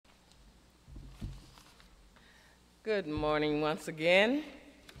Good morning once again.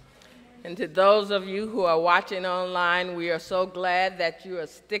 And to those of you who are watching online, we are so glad that you are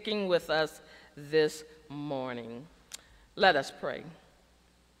sticking with us this morning. Let us pray.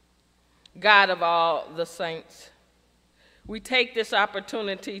 God of all the saints, we take this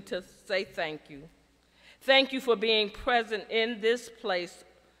opportunity to say thank you. Thank you for being present in this place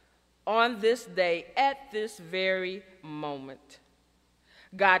on this day at this very moment.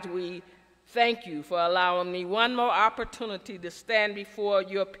 God, we thank you for allowing me one more opportunity to stand before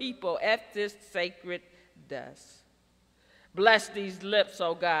your people at this sacred desk. Bless these lips,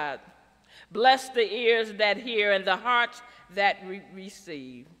 O God. Bless the ears that hear and the hearts that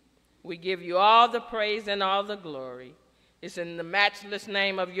receive. We give you all the praise and all the glory. It's in the matchless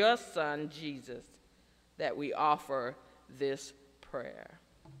name of your Son, Jesus, that we offer this prayer.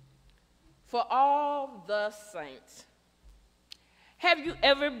 For all the saints, have you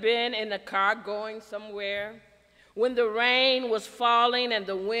ever been in a car going somewhere when the rain was falling and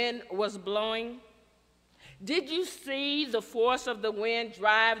the wind was blowing? Did you see the force of the wind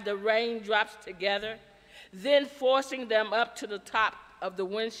drive the raindrops together, then forcing them up to the top of the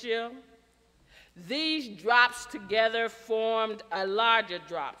windshield? These drops together formed a larger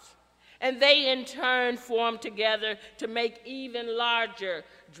drops, and they in turn formed together to make even larger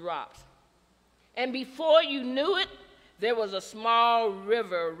drops. And before you knew it, there was a small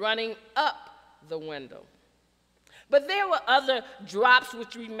river running up the window. But there were other drops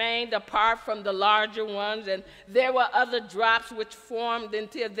which remained apart from the larger ones, and there were other drops which formed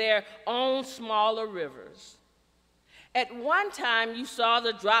into their own smaller rivers. At one time, you saw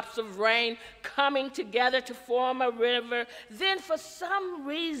the drops of rain coming together to form a river. Then, for some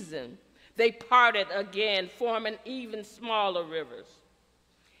reason, they parted again, forming even smaller rivers.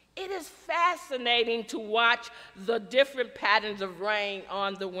 It is fascinating to watch the different patterns of rain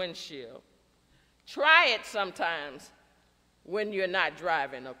on the windshield. Try it sometimes when you're not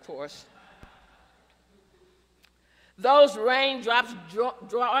driving, of course. Those raindrops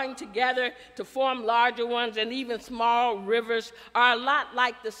drawing together to form larger ones and even small rivers are a lot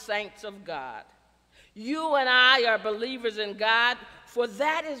like the saints of God. You and I are believers in God, for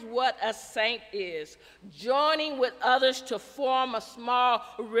that is what a saint is, joining with others to form a small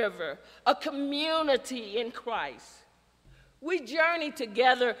river, a community in Christ. We journey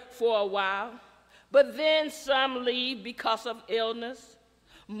together for a while, but then some leave because of illness,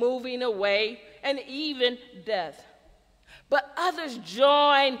 moving away, and even death. But others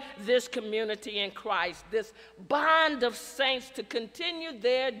join this community in Christ, this bond of saints, to continue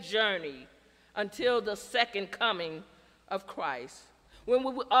their journey until the second coming of Christ, when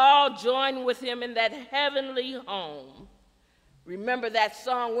we will all join with him in that heavenly home. Remember that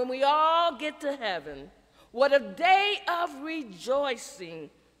song, when we all get to heaven, what a day of rejoicing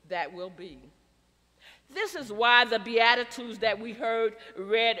that will be. This is why the Beatitudes that we heard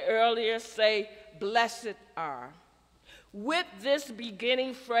read earlier say, blessed are. With this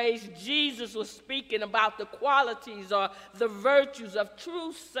beginning phrase, Jesus was speaking about the qualities or the virtues of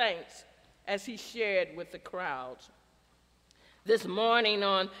true saints as he shared with the crowds. This morning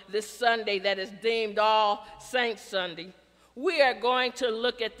on this Sunday that is deemed All Saints Sunday, we are going to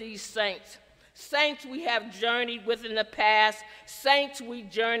look at these saints. Saints we have journeyed with in the past, saints we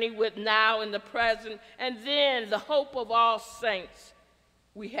journey with now in the present, and then the hope of all saints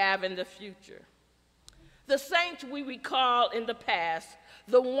we have in the future. The saints we recall in the past,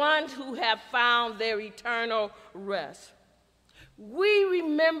 the ones who have found their eternal rest. We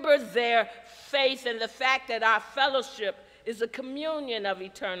remember their faith and the fact that our fellowship is a communion of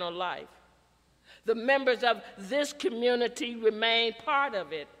eternal life. The members of this community remain part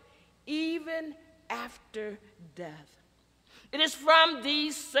of it, even after death. It is from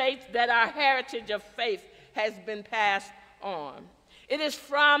these saints that our heritage of faith has been passed on. It is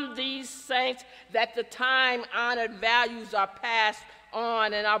from these saints that the time-honored values are passed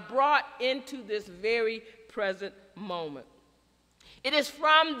on and are brought into this very present moment. It is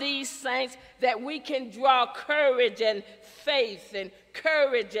from these saints that we can draw courage and faith and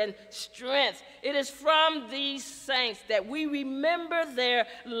courage and strength. It is from these saints that we remember their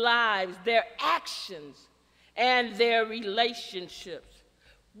lives, their actions, and their relationships.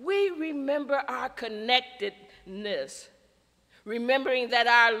 We remember our connectedness, remembering that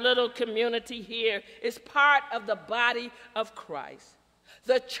our little community here is part of the body of Christ,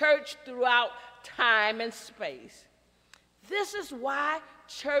 the church throughout time and space. This is why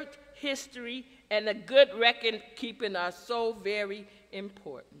church history and a good record keeping are so very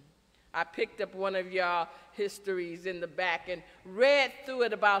important. I picked up one of y'all histories in the back and read through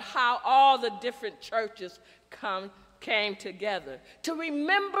it about how all the different churches come came together to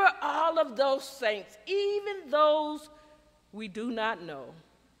remember all of those saints, even those we do not know,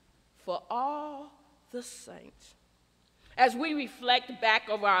 for all the saints. As we reflect back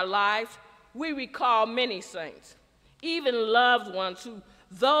over our lives, we recall many saints, even loved ones who,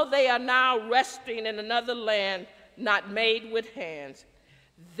 though they are now resting in another land not made with hands,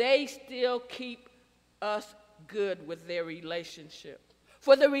 they still keep us good with their relationship.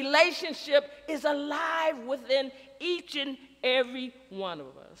 For the relationship is alive within each and every one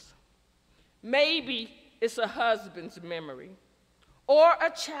of us. Maybe it's a husband's memory, or a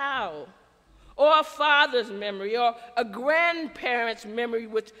child, or a father's memory, or a grandparent's memory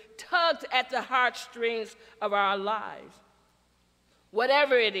which tugs at the heartstrings of our lives.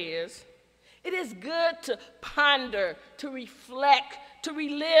 Whatever it is good to ponder, to reflect, to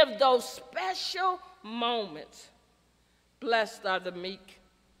relive those special moments. Blessed are the meek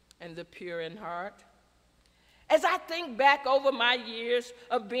and the pure in heart. As I think back over my years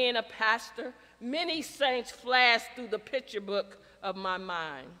of being a pastor, many saints flash through the picture book of my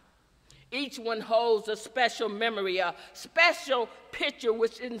mind. Each one holds a special memory, a special picture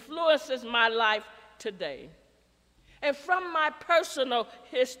which influences my life today. And from my personal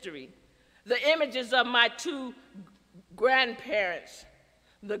history, the images of my two grandparents,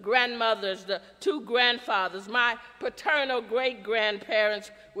 the grandmothers, the two grandfathers, my paternal great-grandparents,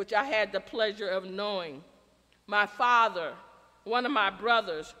 which I had the pleasure of knowing, my father, one of my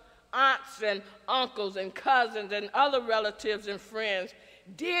brothers, aunts and uncles and cousins and other relatives and friends,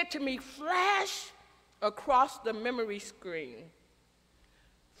 dear to me, flash across the memory screen.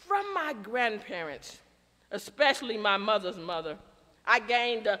 From my grandparents, especially my mother's mother, I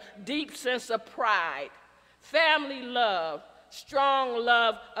gained a deep sense of pride, family love, strong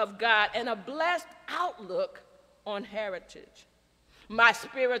love of God, and a blessed outlook on heritage. My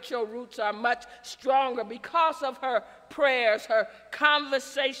spiritual roots are much stronger because of her prayers, her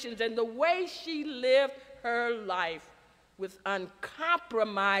conversations, and the way she lived her life with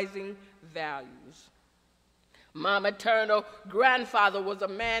uncompromising values. My maternal grandfather was a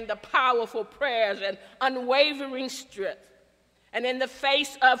man of powerful prayers and unwavering strength. And in the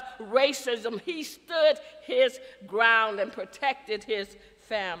face of racism, he stood his ground and protected his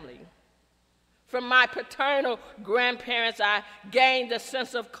family. From my paternal grandparents, I gained a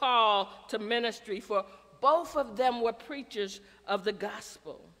sense of call to ministry, for both of them were preachers of the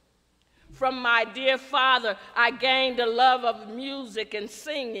gospel. From my dear father, I gained a love of music and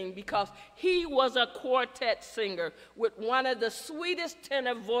singing because he was a quartet singer with one of the sweetest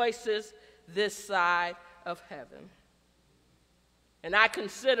tenor voices this side of heaven. And I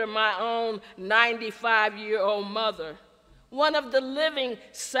consider my own 95-year-old mother one of the living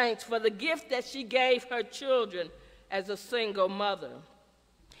saints for the gift that she gave her children as a single mother.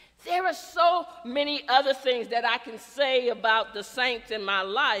 There are so many other things that I can say about the saints in my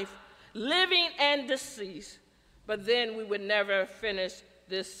life, living and deceased, but then we would never finish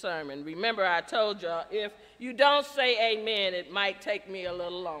this sermon. Remember, I told y'all, if you don't say amen, it might take me a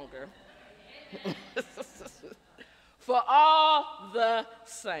little longer. For all the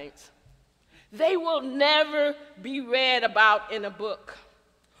saints, they will never be read about in a book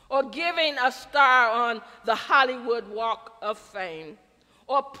or given a star on the Hollywood Walk of Fame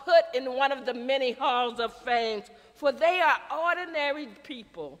or put in one of the many halls of fame, for they are ordinary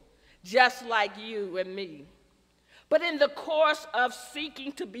people just like you and me. But in the course of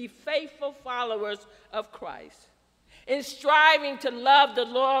seeking to be faithful followers of Christ, in striving to love the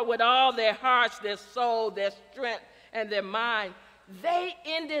Lord with all their hearts, their soul, their strength, and their mind, they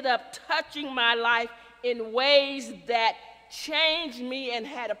ended up touching my life in ways that changed me and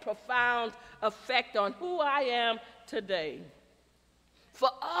had a profound effect on who I am today. For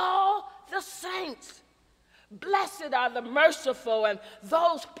all the saints, blessed are the merciful and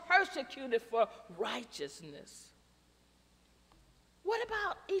those persecuted for righteousness. What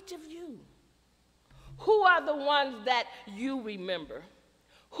about each of you? Who are the ones that you remember?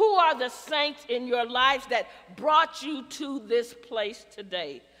 Who are the saints in your lives that brought you to this place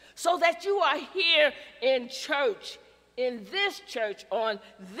today so that you are here in church, in this church on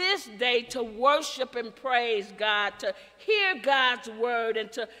this day to worship and praise God, to hear God's word,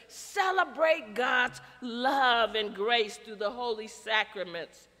 and to celebrate God's love and grace through the holy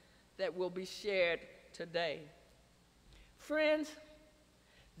sacraments that will be shared today? Friends,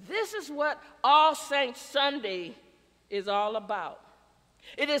 this is what All Saints Sunday is all about.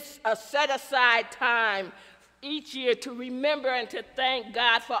 It is a set-aside time each year to remember and to thank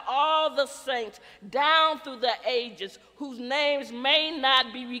God for all the saints down through the ages whose names may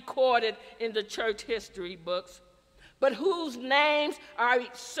not be recorded in the church history books, but whose names are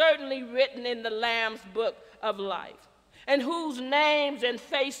certainly written in the Lamb's Book of Life. and whose names and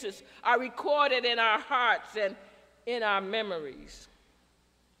faces are recorded in our hearts and in our memories.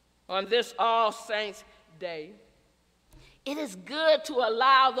 On this All Saints' Day, it is good to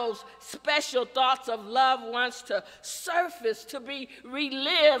allow those special thoughts of loved ones to surface, to be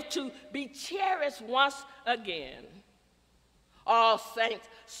relived, to be cherished once again. All Saints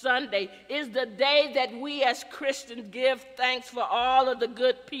Sunday is the day that we as Christians give thanks for all of the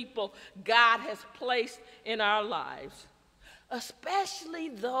good people God has placed in our lives, especially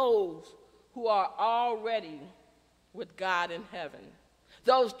those who are already with God in heaven,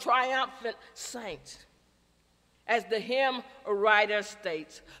 those triumphant saints. As the hymn writer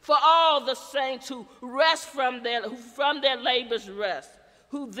states, for all the saints who rest from their labors rest,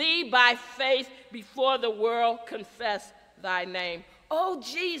 who thee by faith before the world confess thy name. Oh,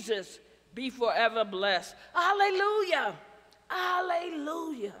 Jesus, be forever blessed. Alleluia,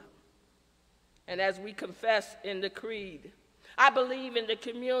 alleluia. And as we confess in the creed, I believe in the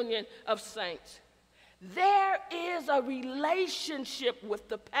communion of saints. There is a relationship with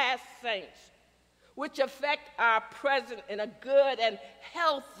the past saints which affect our present in a good and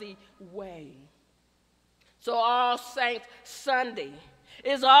healthy way. So All Saints Sunday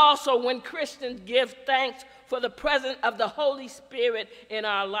is also when Christians give thanks for the presence of the Holy Spirit in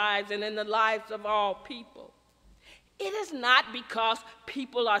our lives and in the lives of all people. It is not because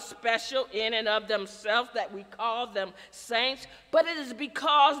people are special in and of themselves that we call them saints, but it is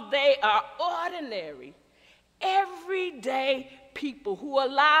because they are ordinary, everyday people who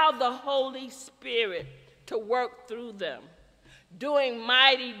allow the Holy Spirit to work through them, doing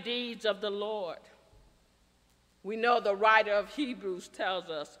mighty deeds of the Lord. We know the writer of Hebrews tells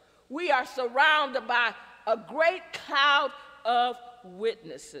us we are surrounded by a great cloud of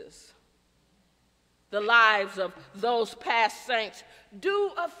witnesses. The lives of those past saints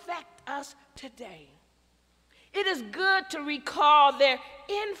do affect us today. It is good to recall their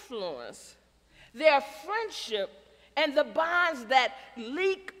influence, their friendship, and the bonds that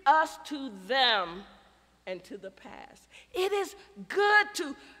link us to them and to the past. It is good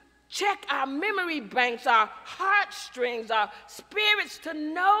to check our memory banks, our heartstrings, our spirits to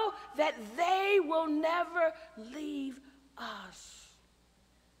know that they will never leave us.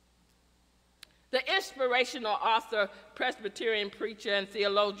 The inspirational author, Presbyterian preacher, and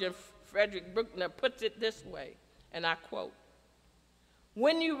theologian Frederick Buechner puts it this way, and I quote,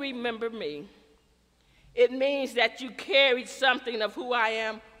 "When you remember me, it means that you carried something of who I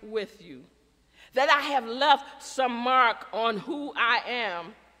am with you, that I have left some mark on who I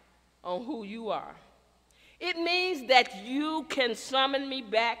am, on who you are. It means that you can summon me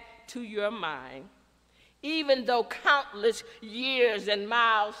back to your mind, even though countless years and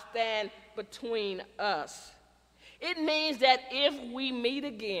miles stand between us. It means that if we meet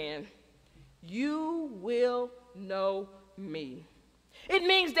again, you will know me. It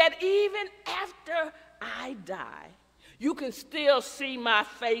means that even after I die, you can still see my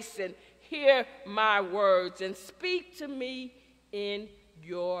face and hear my words and speak to me in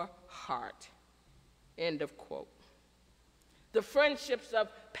your heart." End of quote. The friendships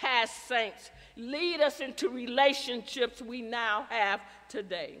of past saints lead us into relationships we now have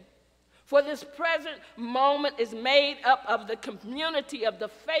today. For this present moment is made up of the community of the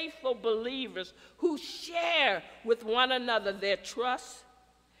faithful believers who share with one another their trust,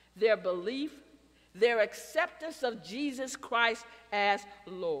 their belief, their acceptance of Jesus Christ as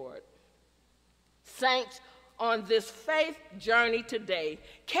Lord. Saints on this faith journey today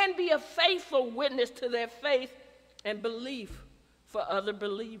can be a faithful witness to their faith and belief for other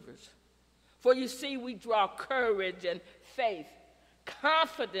believers. For you see, we draw courage and faith,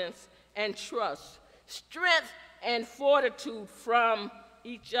 confidence and trust, strength and fortitude from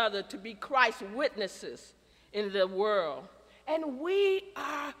each other to be Christ's witnesses in the world. And we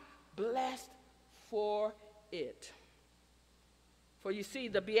are blessed for it. For you see,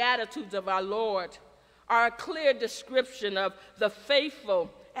 the Beatitudes of our Lord are a clear description of the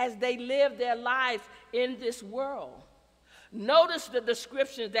faithful as they live their lives in this world. Notice the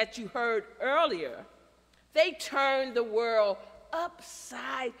descriptions that you heard earlier. They turn the world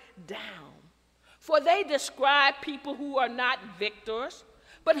upside down. For they describe people who are not victors,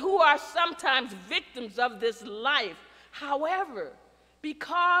 but who are sometimes victims of this life. However,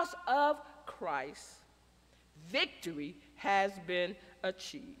 because of Christ, victory has been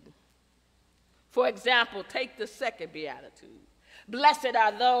achieved. For example, take the second beatitude. Blessed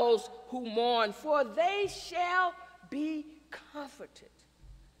are those who mourn, for they shall be comforted.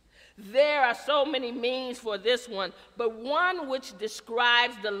 There are so many meanings for this one, but one which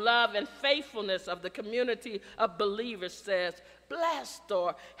describes the love and faithfulness of the community of believers says, blessed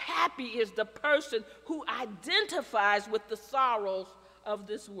or happy is the person who identifies with the sorrows of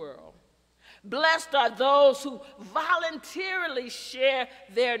this world. Blessed are those who voluntarily share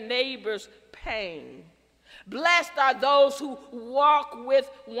their neighbor's pain. Blessed are those who walk with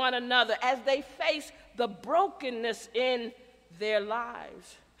one another as they face the brokenness in their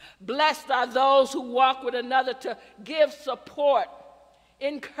lives. Blessed are those who walk with another to give support,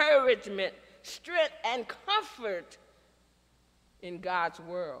 encouragement, strength, and comfort in God's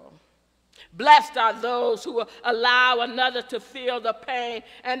world. Blessed are those who allow another to feel the pain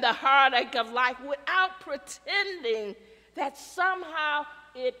and the heartache of life without pretending that somehow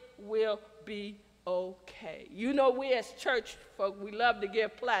it will be okay. You know, we as church folk, we love to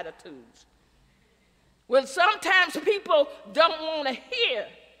give platitudes. When sometimes people don't want to hear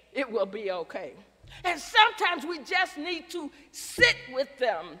it will be okay. And sometimes we just need to sit with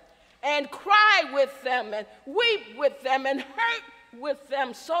them and cry with them and weep with them and hurt with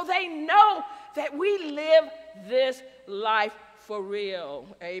them so they know that we live this life for real.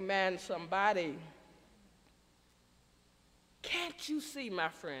 Amen, somebody. Can't you see, my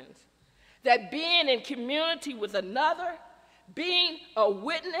friends, that being in community with another, being a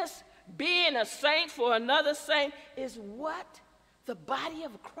witness, being a saint for another saint is what the body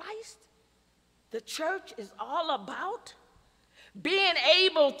of Christ, the church, is all about? Being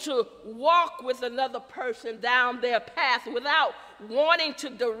able to walk with another person down their path without wanting to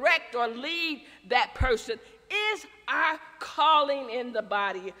direct or lead that person is our calling in the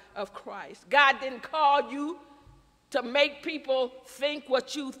body of Christ. God didn't call you to make people think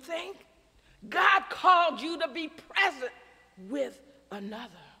what you think. God called you to be present with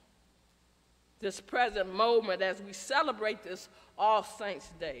another. This present moment as we celebrate this All Saints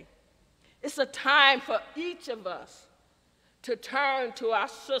Day, it's a time for each of us to turn to our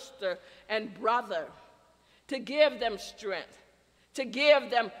sister and brother, to give them strength, to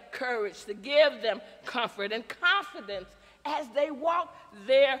give them courage, to give them comfort and confidence as they walk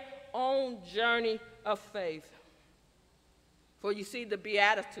their own journey of faith. For you see, the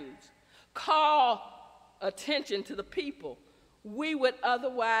Beatitudes call attention to the people we would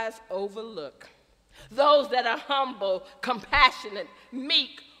otherwise overlook. Those that are humble, compassionate,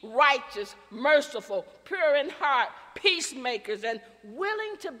 meek, righteous, merciful, pure in heart, peacemakers, and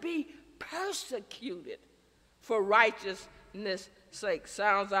willing to be persecuted for righteousness' sake.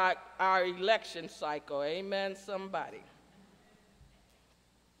 Sounds like our election cycle. Amen, somebody.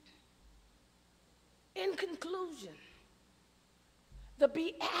 In conclusion, the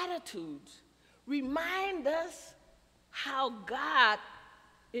Beatitudes remind us how God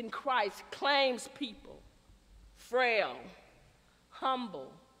in Christ claims people frail,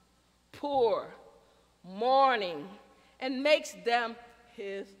 humble, poor, mourning, and makes them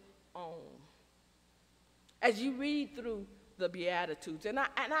his own. As you read through the Beatitudes, and I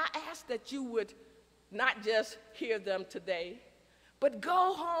ask that you would not just hear them today, but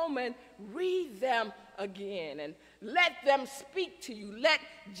go home and read them again and let them speak to you. Let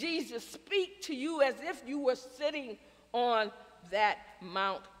Jesus speak to you as if you were sitting on that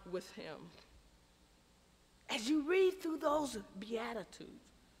mount with him. As you read through those Beatitudes,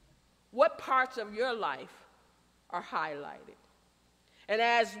 what parts of your life are highlighted? And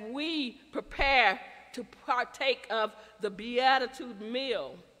as we prepare to partake of the Beatitude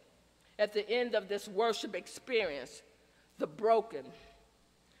meal at the end of this worship experience, the broken,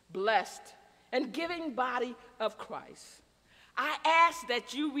 blessed, and giving body of Christ, I ask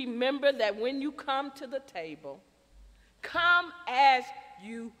that you remember that when you come to the table, come as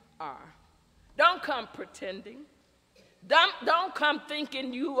you are. Don't come pretending. Don't come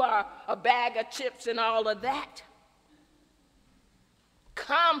thinking you are a bag of chips and all of that.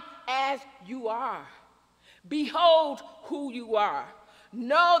 Come as you are. Behold who you are.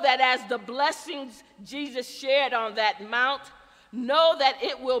 Know that as the blessings Jesus shared on that mount, know that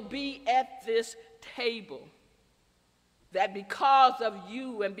it will be at this table. That because of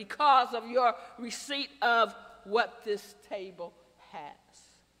you and because of your receipt of what this table has,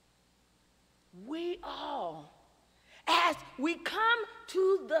 we all, as we come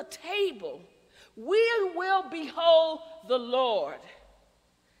to the table, we will behold the Lord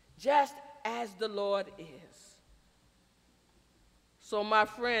just as the Lord is. So my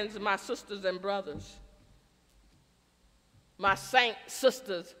friends, my sisters and brothers, my saint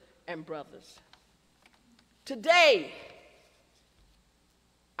sisters and brothers, today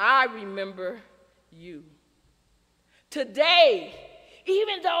I remember you. Today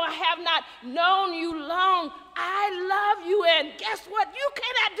Even though I have not known you long, I love you, and guess what? You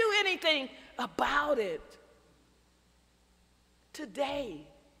cannot do anything about it. Today,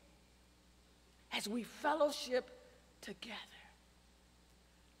 as we fellowship together,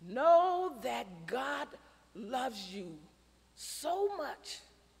 know that God loves you so much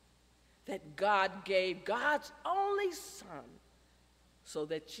that God gave God's only Son so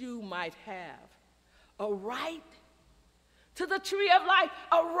that you might have a right to the tree of life,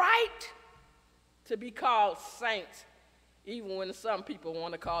 a right to be called saints, even when some people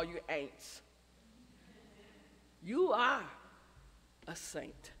want to call you ain'ts. You are a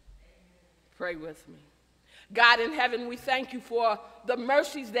saint. Pray with me. God in heaven, we thank you for the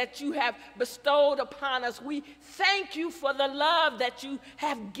mercies that you have bestowed upon us. We thank you for the love that you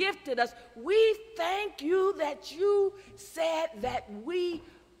have gifted us. We thank you that you said that we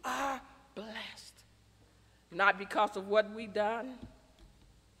are blessed. Not because of what we've done,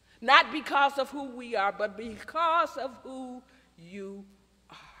 not because of who we are, but because of who you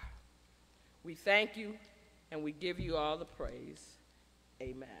are. We thank you and we give you all the praise.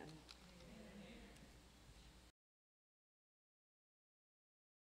 Amen.